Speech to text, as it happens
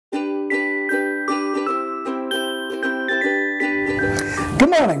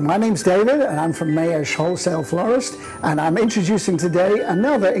Good morning, my name's David and I'm from Mayesh Wholesale Florist, and I'm introducing today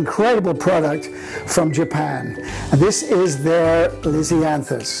another incredible product from Japan. This is their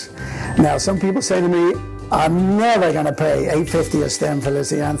Lisianthus. Now some people say to me, I'm never going to pay $8.50 a stem for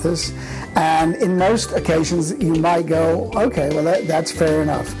Lisianthus, and in most occasions you might go, okay, well that's fair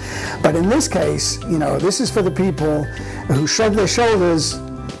enough. But in this case, you know, this is for the people who shrug their shoulders,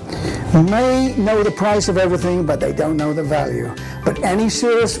 may know the price of everything, but they don't know the value. But any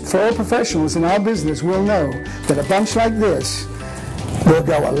serious floral professionals in our business will know that a bunch like this will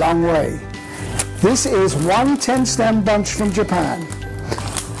go a long way. This is one 10-stem bunch from Japan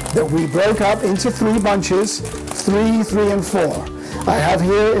that we broke up into 3 bunches, 3, 3, and 4. I have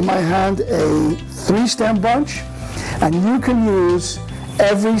here in my hand a 3-stem bunch, and you can use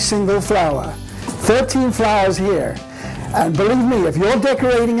every single flower. 13 flowers here. And believe me, if you're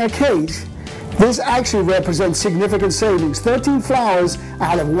decorating a cake, this actually represents significant savings. 13 flowers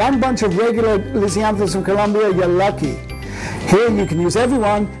out of one bunch of regular Lisianthus from Colombia, you're lucky. Here you can use every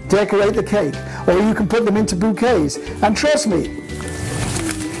one, decorate the cake, or you can put them into bouquets. And trust me,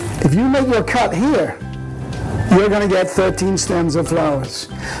 if you make your cut here, you're going to get 13 stems of flowers.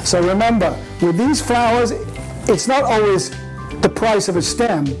 So remember, with these flowers, it's not always the price of a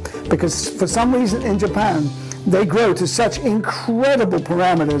stem, because for some reason in Japan, they grow to such incredible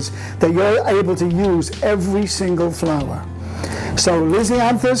parameters that you're able to use every single flower. So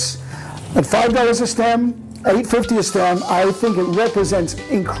Lisianthus at $5 a stem, $8.50 a stem, I think it represents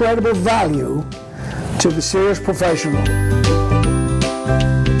incredible value to the serious professional.